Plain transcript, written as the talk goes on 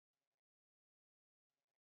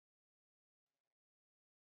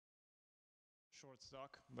short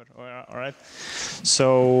talk, but all right.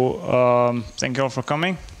 So thank you all for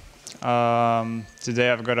coming. Today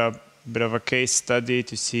I've got a bit of a case study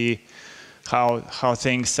to see how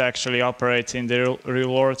things actually operate in the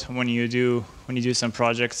real world when you do some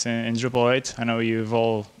projects in Drupal 8. I know you've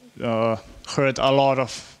all heard a lot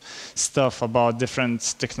of stuff about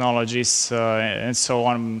different technologies and so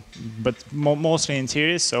on, but mostly in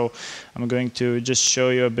theory. So I'm going to just show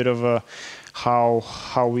you a bit of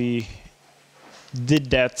how we did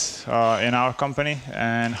that in our company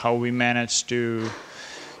and how we managed to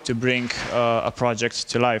bring a project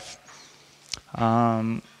to life.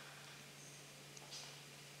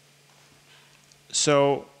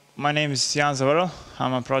 So my name is Zavrl.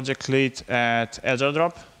 I'm a project lead at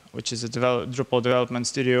Drop, which is a Drupal development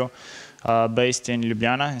studio based in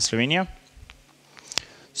Ljubljana in Slovenia.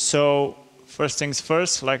 So first things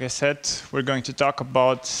first, like I said, we're going to talk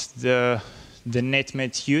about the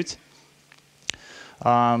NETMED youth.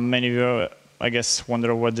 Many of you, I guess,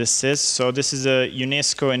 wonder what this is. So this is a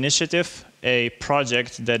UNESCO initiative, a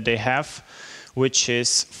project that they have, which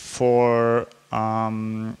is for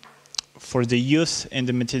the youth in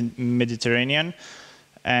the Mediterranean.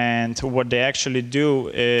 And what they actually do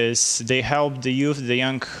is they help the youth, the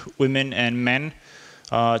young women and men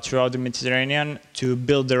throughout the Mediterranean to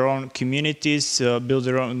build their own communities, build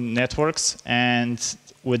their own networks. And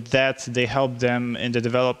with that, they help them in the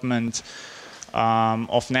development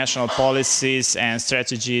of national policies and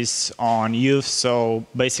strategies on youth. So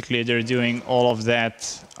basically, they're doing all of that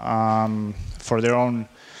for their own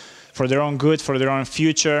good, for their own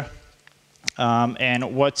future.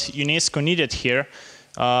 And what UNESCO needed here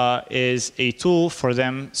is a tool for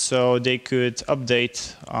them so they could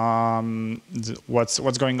update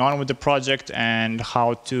what's going on with the project and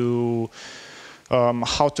how to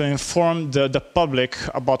inform the public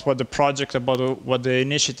about what the project, about what the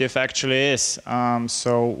initiative actually is.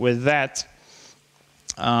 So with that,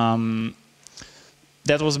 that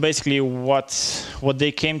was basically what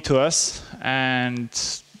they came to us, and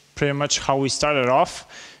pretty much how we started off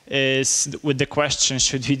is with the question,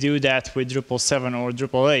 should we do that with Drupal 7 or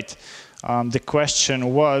Drupal 8? The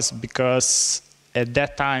question was because at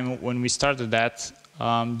that time when we started that,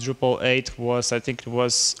 Drupal 8 was, I think it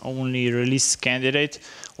was only release candidate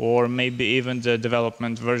or maybe even the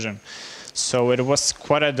development version. So it was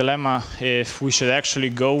quite a dilemma if we should actually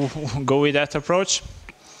go with that approach.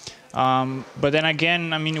 But then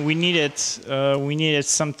again, I mean, we needed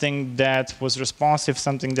something that was responsive,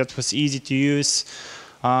 something that was easy to use.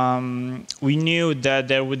 We knew that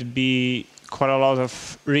there would be quite a lot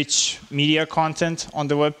of rich media content on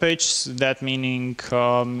the web page. So that meaning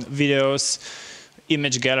videos,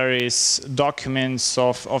 image galleries, documents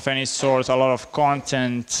of any sort, a lot of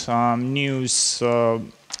content, news,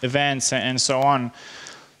 events, and so on.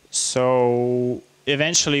 So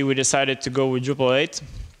eventually we decided to go with Drupal 8.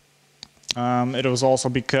 It was also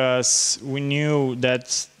because we knew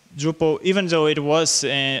that Drupal, even though it was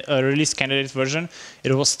a release candidate version,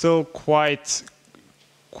 it was still quite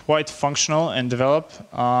functional and developed.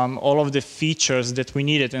 All of the features that we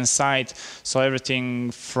needed inside, so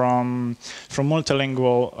everything from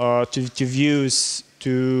multilingual to views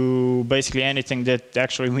to basically anything that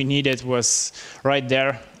actually we needed was right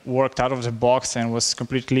there, worked out of the box, and was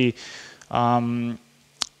completely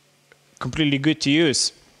good to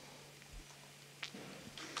use.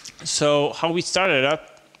 So how we started up,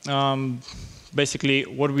 basically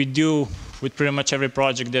what we do with pretty much every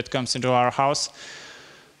project that comes into our house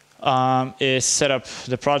is set up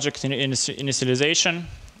the project initialization.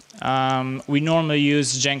 We normally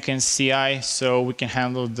use Jenkins CI so we can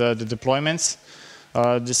handle the deployments.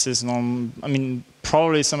 This is I mean,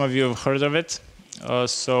 probably some of you have heard of it.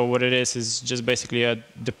 So what it is just basically a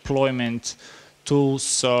deployment tool.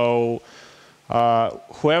 So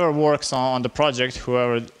whoever works on the project,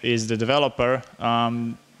 whoever is the developer,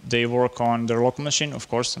 they work on their local machine, of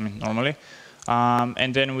course, I mean, normally.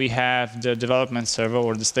 And then we have the development server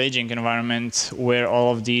or the staging environment where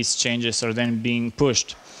all of these changes are then being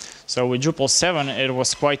pushed. So with Drupal 7, it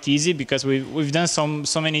was quite easy because we've done so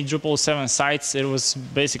many Drupal 7 sites. It was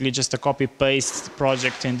basically just a copy-paste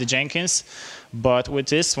project in the Jenkins. But with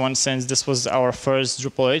this one, since this was our first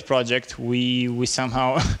Drupal 8 project, we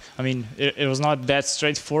somehow, I mean, it was not that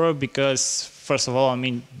straightforward because, first of all, I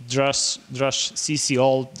mean, drush cc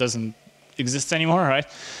all doesn't exist anymore, right?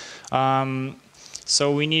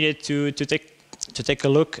 So we needed to take a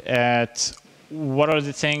look at what are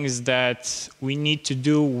the things that we need to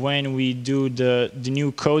do when we do the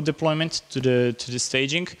new code deployment to the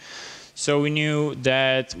staging. So we knew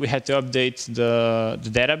that we had to update the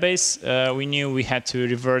database. We knew we had to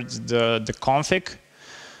revert the config.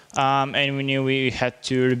 And we knew we had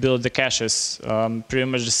to rebuild the caches. Pretty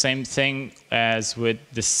much the same thing as with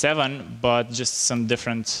the 7, but just some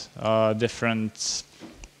different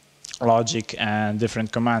logic and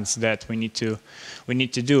different commands that we need to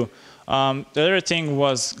do. The other thing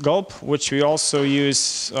was gulp, which we also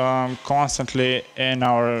use constantly in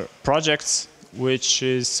our projects, which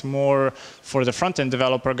is more for the front-end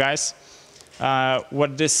developer guys.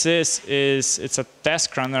 What this is it's a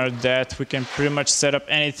task runner that we can pretty much set up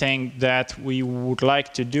anything that we would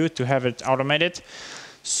like to do to have it automated.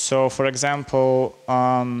 So, for example,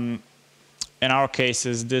 in our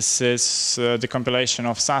cases, this is the compilation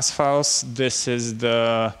of SAS files. This is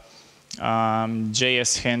the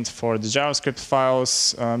JS hint for the JavaScript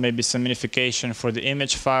files, maybe some minification for the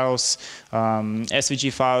image files,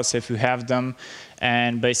 SVG files if you have them,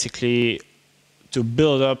 and basically to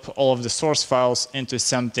build up all of the source files into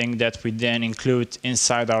something that we then include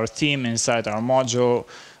inside our theme, inside our module,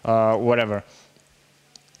 whatever.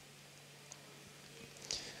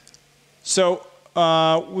 So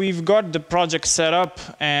we've got the project set up,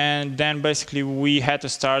 and then basically we had to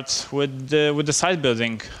start with the site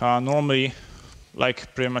building. Normally,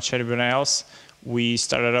 like pretty much everybody else, we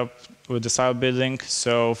started up with the site building.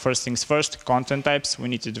 So first things first, content types. We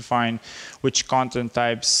need to define which content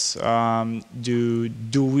types do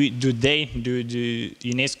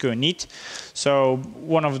UNESCO need. So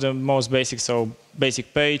one of the most basic, so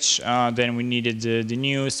basic page. Then we needed the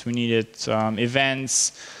news. We needed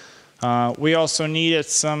events. We also needed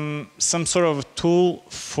some sort of tool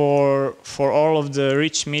for all of the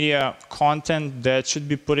rich media content that should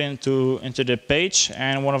be put into the page,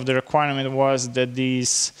 and one of the requirements was that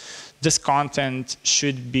this content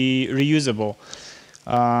should be reusable.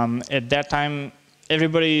 At that time,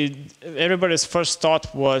 everybody's first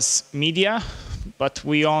thought was media, but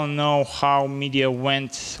we all know how media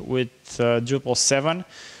went with Drupal 7,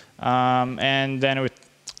 and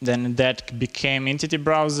then that became entity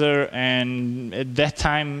browser, and at that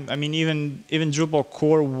time, I mean, even Drupal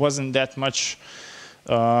core wasn't that much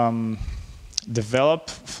developed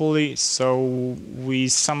fully, so we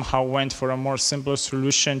somehow went for a more simpler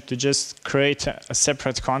solution to just create a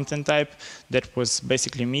separate content type that was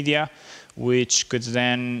basically media, which could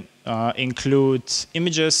then include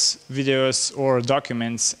images, videos, or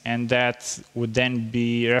documents, and that would then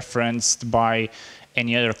be referenced by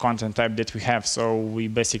any other content type that we have. So we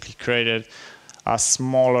basically created a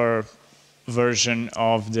smaller version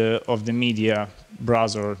of the media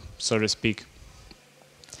browser, so to speak.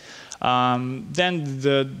 Then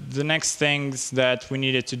the next things that we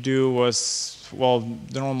needed to do was, well,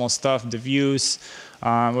 the normal stuff, the views.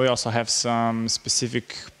 We also have some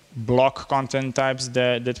specific block content types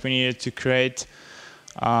that we needed to create.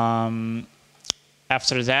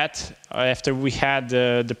 After that, after we had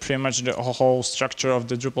pretty much the whole structure of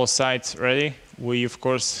the Drupal site ready, we of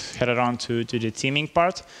course headed on to the theming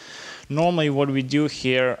part. Normally what we do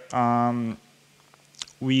here,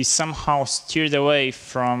 we somehow steered away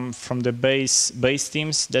from the base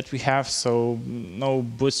themes that we have, so no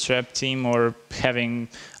bootstrap theme or having,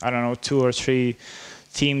 I don't know, 2 or 3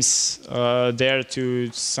 themes there to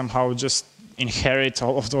somehow just inherit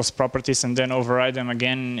all of those properties and then override them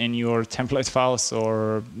again in your template files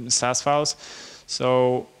or SAS files.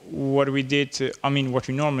 So what we did, what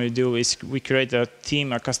we normally do is we create a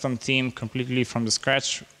theme, a custom theme completely from the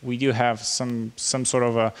scratch. We do have some sort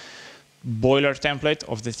of a boiler template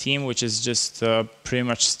of the theme, which is just pretty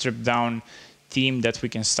much stripped down theme that we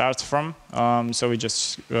can start from. So we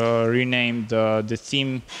just renamed the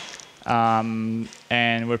theme,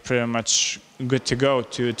 and we're pretty much good to go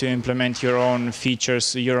to implement your own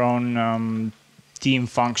features, your own theme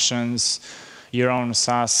functions, your own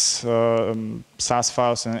SAS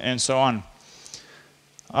files, and so on.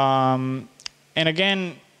 And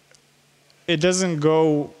again, it doesn't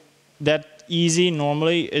go that easy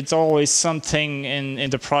normally. It's always something in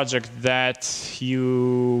the project that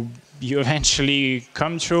you eventually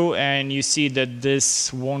come through and you see that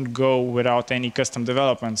this won't go without any custom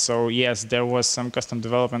development. So yes, there was some custom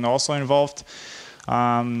development also involved.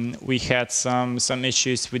 We had some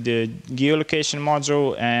issues with the geolocation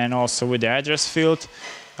module and also with the address field.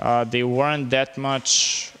 They weren't that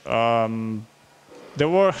much. There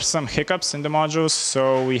were some hiccups in the modules,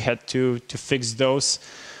 so we had to fix those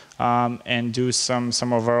and do some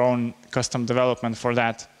of our own custom development for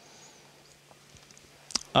that.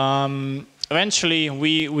 Eventually,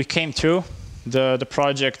 we came through. The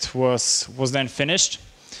project was then finished.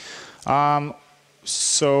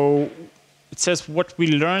 So it says what we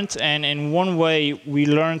learned, and in one way we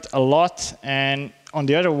learned a lot, and on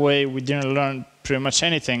the other way we didn't learn pretty much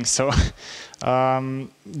anything. So, but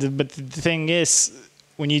the thing is,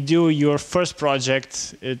 when you do your first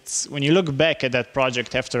project, it's when you look back at that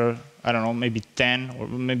project after, I don't know, maybe 10 or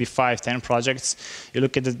maybe 5, 10 projects, you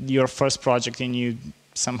look at your first project and you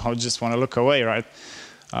somehow just want to look away, right?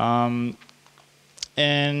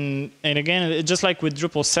 And again, just like with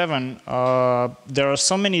Drupal 7, there are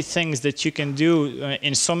so many things that you can do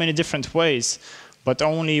in so many different ways, but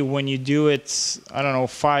only when you do it, I don't know,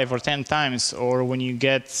 5 or 10 times, or when you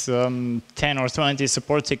get 10 or 20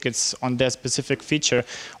 support tickets on that specific feature,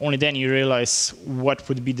 only then you realize what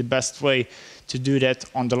would be the best way to do that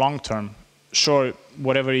on the long term. Sure,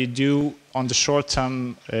 whatever you do on the short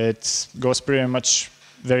term, it goes pretty much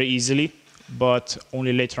very easily, but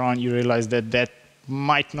only later on you realize that that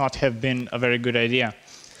might not have been a very good idea.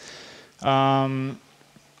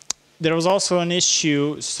 There was also an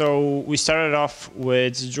issue, so we started off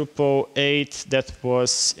with Drupal 8 that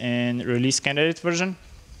was in release candidate version.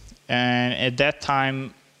 And at that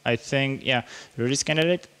time, I think, yeah, release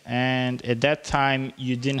candidate. And at that time,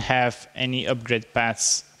 you didn't have any upgrade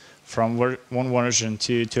paths from one version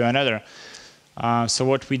to another. So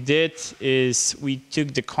what we did is we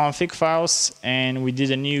took the config files and we did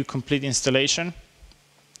a new complete installation.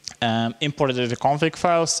 Imported the config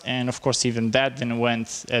files, and of course even that didn't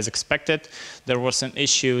went as expected. There were some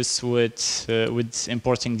issues with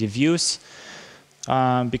importing the views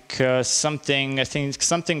because I think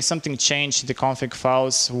something changed the config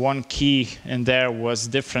files. One key in there was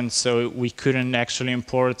different, so we couldn't actually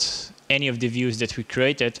import any of the views that we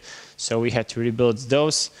created. So we had to rebuild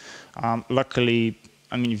those. Luckily,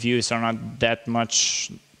 I mean, views are not that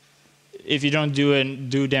much. If you don't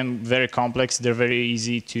do them very complex, they're very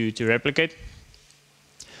easy to replicate.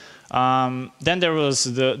 Then there was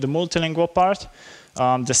the multilingual part.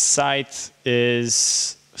 The site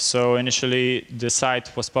is, so initially the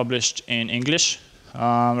site was published in English.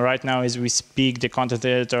 Right now as we speak, the content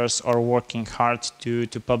editors are working hard to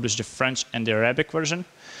publish the French and the Arabic version.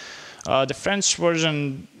 The French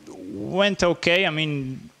version went okay. I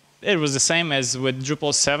mean, it was the same as with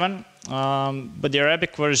Drupal 7. But the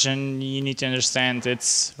Arabic version, you need to understand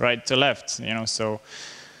it's right to left, you know. So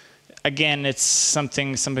again, it's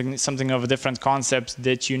something of a different concept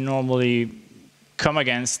that you normally come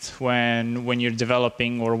against when you're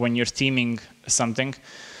developing or when you're theming something.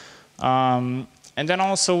 And then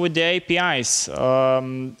also with the APIs,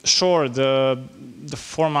 sure, the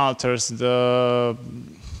formaters,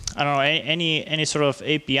 I don't know, any sort of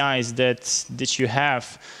APIs that you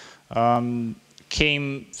have.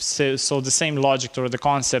 So the same logic or the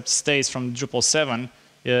concept stays from Drupal 7.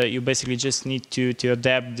 You basically just need to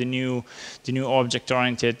adapt the new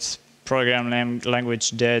object-oriented programming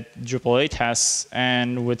language that Drupal 8 has,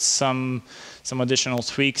 and with some additional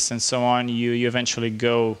tweaks and so on, you eventually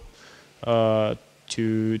go to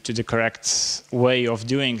the correct way of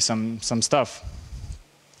doing some stuff.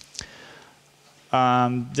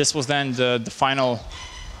 This was then the final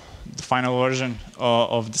version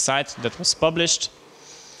of the site that was published.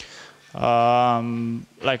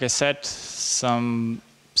 Like I said, some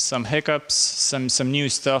hiccups, some new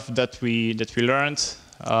stuff that we learned,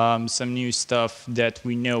 some new stuff that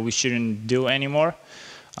we know we shouldn't do anymore.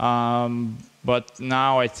 But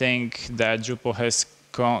now I think that Drupal has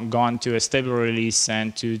gone to a stable release,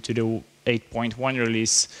 and to the 8.1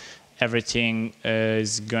 release, everything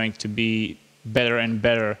is going to be better and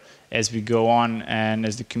better as we go on, and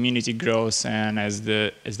as the community grows, and as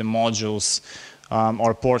the modules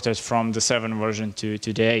are ported from the 7 version to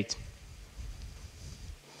the 8.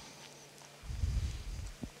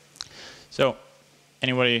 So,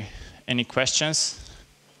 anybody, any questions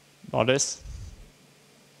about this?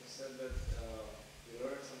 You said that you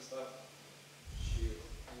learned some stuff you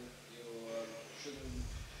shouldn't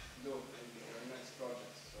do in your next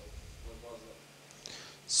project. So, what was that?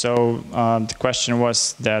 So the question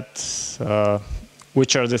was that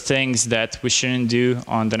which are the things that we shouldn't do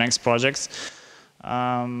on the next projects?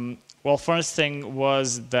 Well, first thing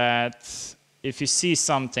was that if you see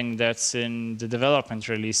something that's in the development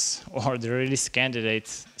release or the release candidate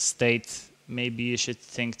state, maybe you should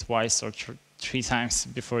think twice or 3 times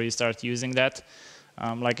before you start using that.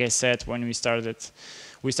 Like I said, when we started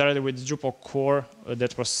with Drupal core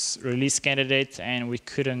that was release candidate, and we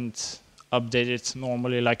couldn't update it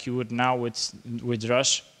normally like you would now with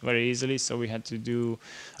Rush very easily. So we had to do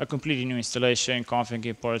a completely new installation, config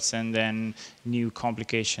imports, and then new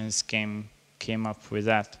complications came up with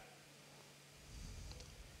that.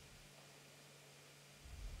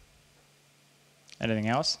 Anything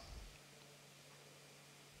else?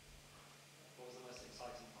 What was the most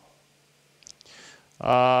exciting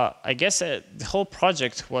part? I guess the whole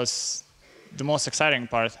project was the most exciting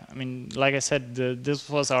part. I mean, like I said, this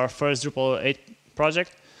was our first Drupal 8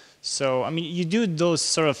 project. So, I mean, you do those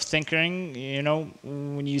sort of tinkering, you know,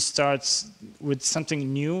 when you start with something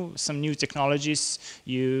new, some new technologies,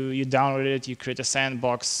 you download it, you create a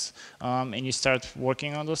sandbox, and you start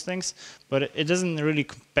working on those things. But it doesn't really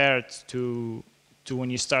compare to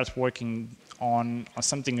when you start working on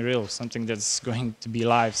something real, something that's going to be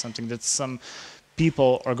live, something that some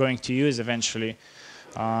people are going to use eventually.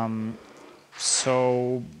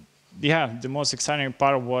 So, yeah, the most exciting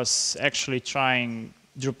part was actually trying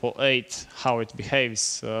Drupal 8, how it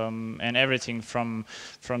behaves, and everything from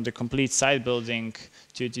the complete site building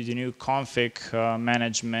to the new config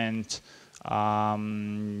management,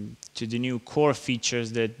 to the new core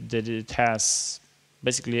features that it has,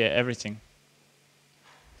 basically everything.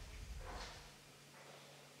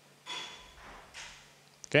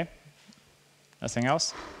 Okay, nothing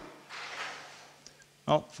else?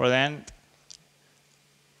 Well, for the end,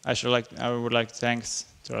 I would like to thank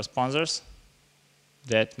to our sponsors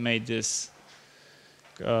that made this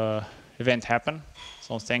event happen.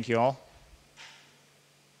 So thank you all.